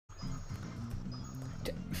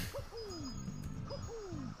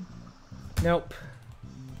Nope.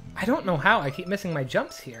 I don't know how I keep missing my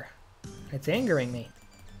jumps here. It's angering me.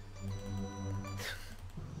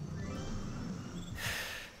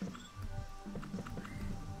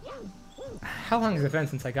 How long has it been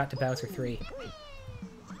since I got to Bowser 3?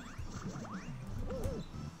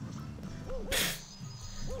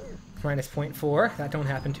 Minus 0.4. That don't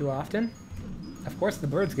happen too often. Of course the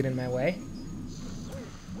birds get in my way.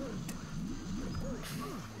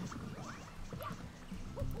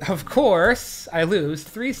 Of course, I lose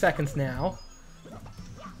 3 seconds now.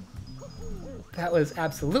 That was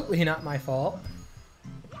absolutely not my fault.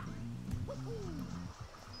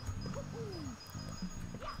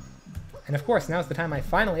 And of course, now's the time I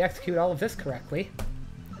finally execute all of this correctly.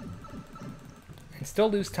 And still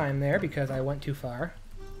lose time there because I went too far.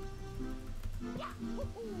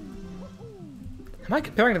 Am I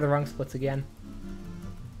comparing to the wrong splits again?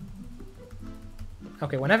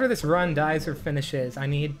 Okay, whenever this run dies or finishes, I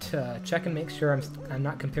need to check and make sure I'm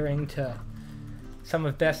not comparing to Sum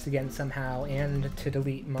of Best again somehow, and to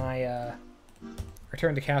delete my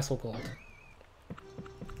Return to Castle Gold.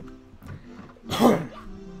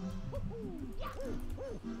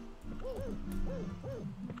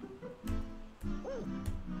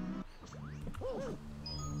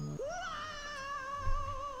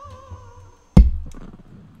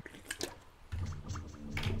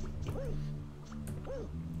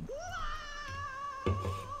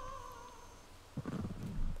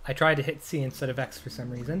 I tried to hit C instead of X for some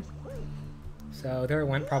reason. So there it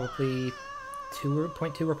went, probably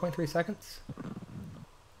 2.2 or 0.3 seconds.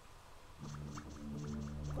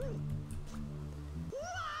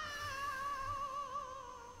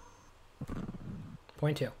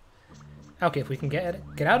 Point 2. Okay, if we can get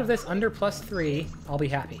out of this under +3, I'll be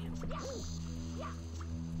happy.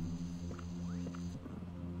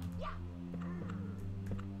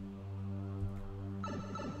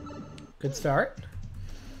 Good start.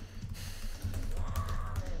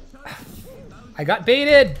 I got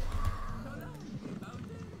baited!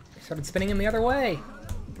 I started spinning him the other way.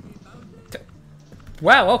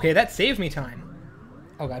 Wow, okay, that saved me time.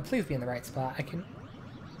 Oh god, please be in the right spot. I can...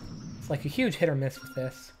 It's like a huge hit or miss with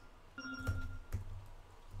this.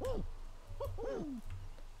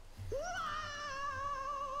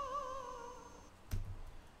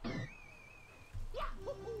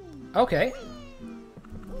 Okay.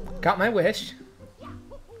 Got my wish.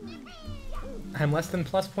 I'm less than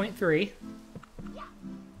 +0.3.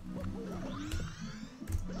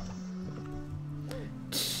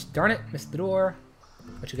 Darn it, missed the door.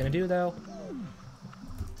 What you gonna do, though?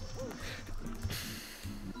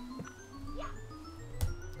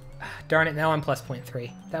 Darn it, now I'm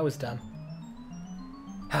 +0.3. That was dumb.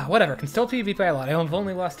 Whatever, can still PvP by a lot. I've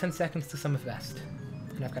only lost 10 seconds to Sum of Best.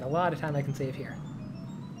 And I've got a lot of time I can save here.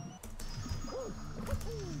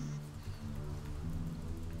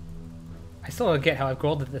 I still don't get how I've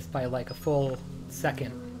golded this by like a full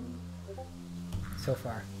second so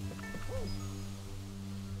far.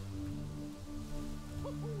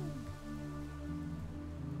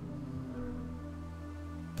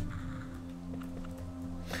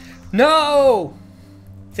 No!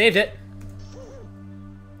 Saved it.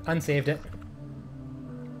 Unsaved it.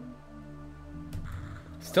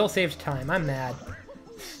 Still saved time. I'm mad.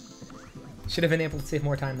 Should have been able to save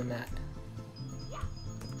more time than that.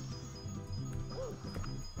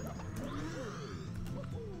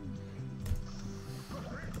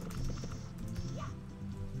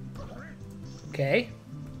 Okay.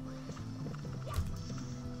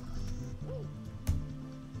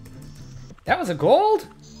 That was a gold?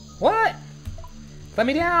 What? Let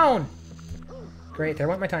me down! Great, there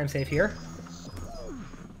went my time save here.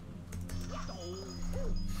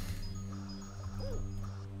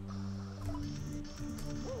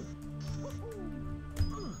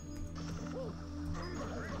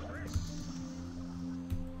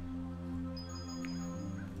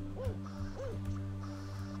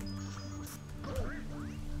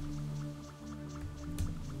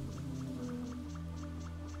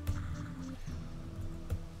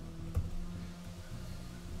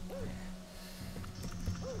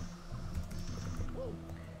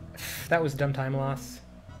 That was dumb time loss.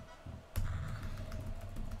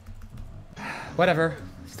 Whatever.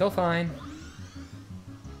 Still fine.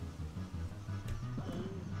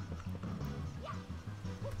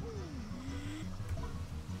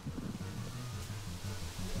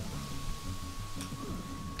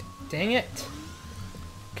 Dang it.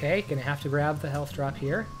 Okay, gonna have to grab the health drop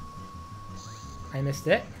here. I missed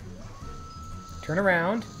it. Turn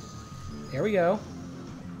around. There we go.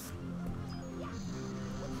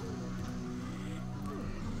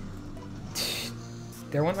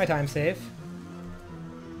 There went my time save.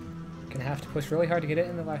 Gonna Gonna have to push really hard to get it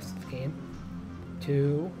in the last game.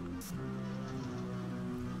 2,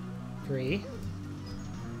 3.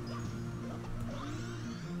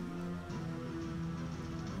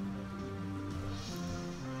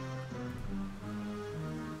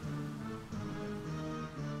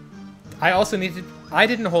 I also needed... I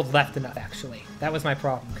didn't hold left enough, actually. That was my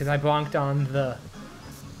problem, because I bonked on the...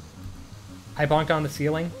 I bonked on the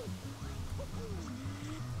ceiling.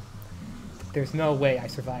 There's no way I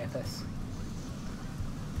survive this.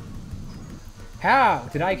 How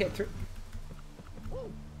did I get through?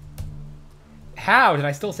 How did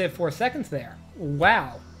I still save 4 seconds there?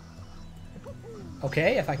 Wow.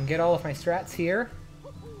 Okay, if I can get all of my strats here,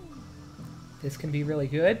 this can be really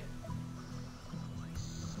good.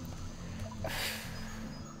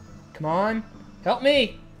 Come on, help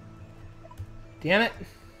me! Damn it.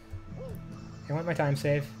 I want my time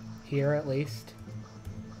save here at least.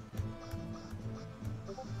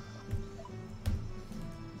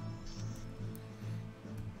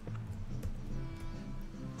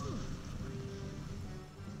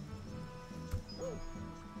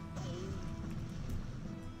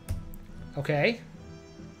 Okay.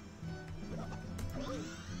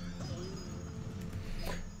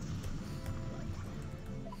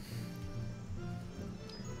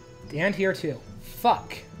 And here too.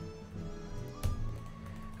 Fuck.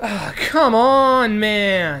 Ugh, come on,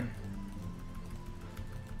 man!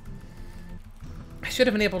 I should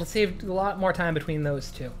have been able to save a lot more time between those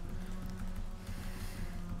two.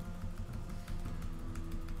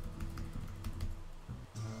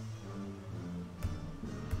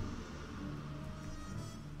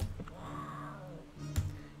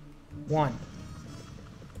 One.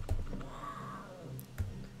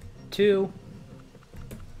 2.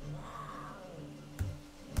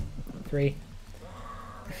 3.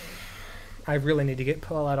 I really need to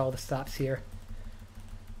pull out all the stops here.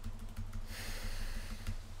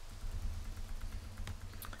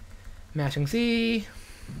 Mashing Z.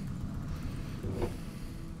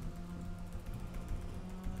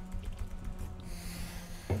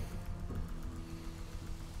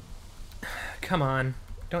 Come on.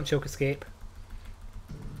 Don't choke escape.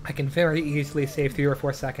 I can very easily save 3 or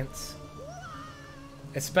 4 seconds.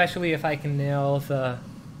 Especially if I can nail the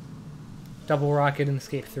double rocket in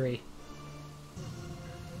escape 3.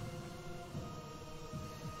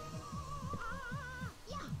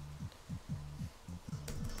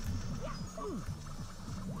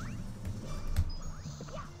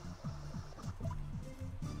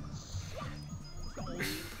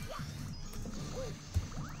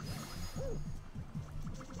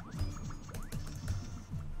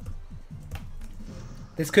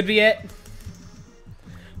 This could be it.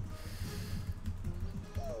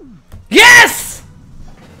 Yes!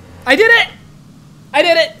 I did it! I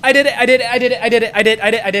did it! I did it! I did it! I did it! I did it! I did!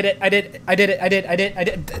 I did! I did! I did! I did it!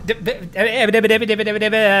 I did! I did! I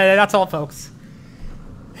did! That's all, folks.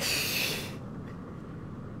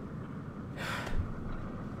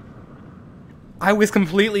 I was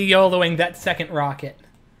completely YOLOing that second rocket.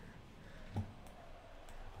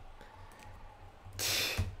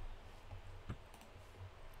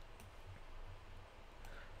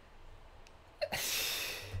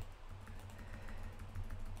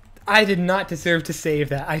 I did not deserve to save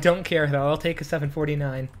that. I don't care, though. I'll take a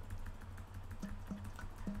 749.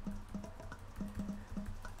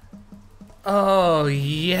 Oh,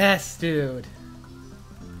 yes, dude.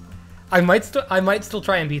 I might still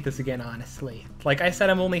try and beat this again, honestly. Like I said,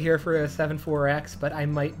 I'm only here for a 7-4X, but I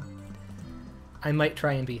might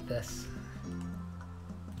try and beat this.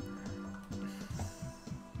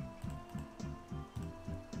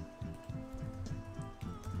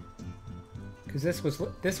 Because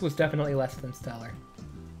this was definitely less than stellar.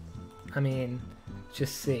 I mean,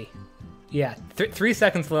 just see. Yeah, 3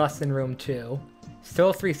 seconds less than room 2.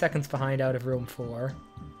 Still 3 seconds behind out of room 4.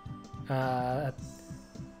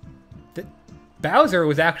 Bowser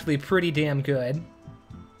was actually pretty damn good.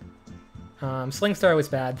 Slingstar was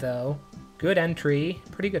bad, though. Good entry.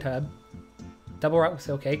 Pretty good hub. Double Rock was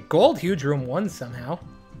okay. Gold Huge Room 1 somehow.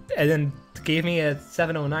 And then gave me a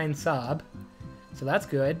 709 Sob. So that's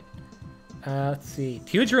good. Let's see.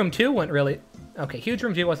 Huge Room 2 went really... Okay, Huge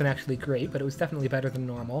Room 2 wasn't actually great, but it was definitely better than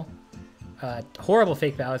normal. Horrible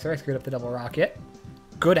Fake Bowser. I screwed up the double rocket.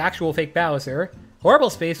 Good actual Fake Bowser. Horrible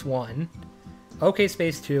Space 1. Okay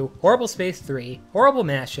Space 2. Horrible Space 3. Horrible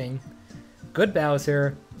Mashing. Good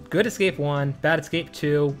Bowser. Good Escape 1. Bad Escape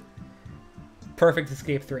 2. Perfect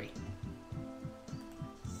Escape 3.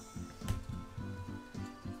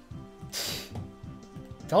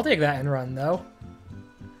 I'll take that and run, though.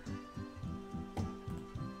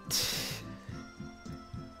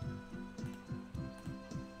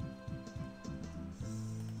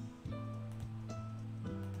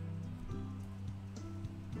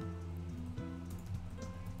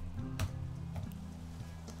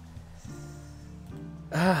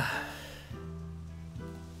 Ah.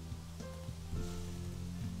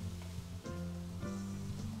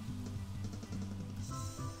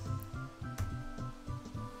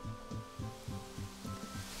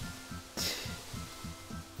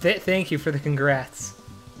 Thank you for the congrats.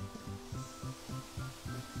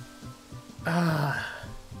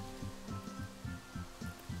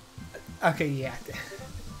 Okay, yeah.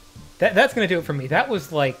 That's gonna do it for me. That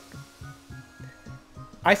was like...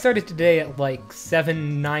 I started today at like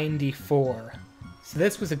 794. So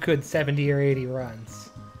this was a good 70 or 80 runs.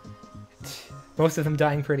 Most of them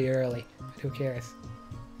dying pretty early, but who cares?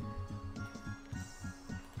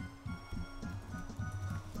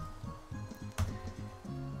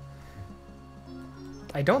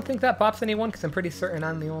 I don't think that bops anyone, because I'm pretty certain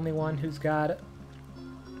I'm the only one who's got it.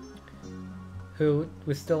 Who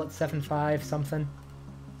was still at 7.5 something.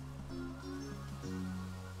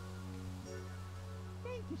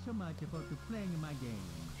 Thank you so much for playing my game.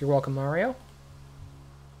 You're welcome, Mario.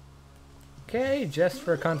 Okay, just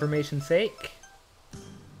for confirmation's sake.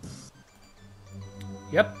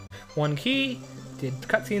 Yep, 1 key, did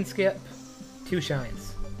cutscene skip, 2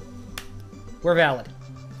 shines. We're valid.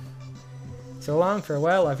 So long,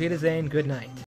 farewell, auf Wiedersehen, good night.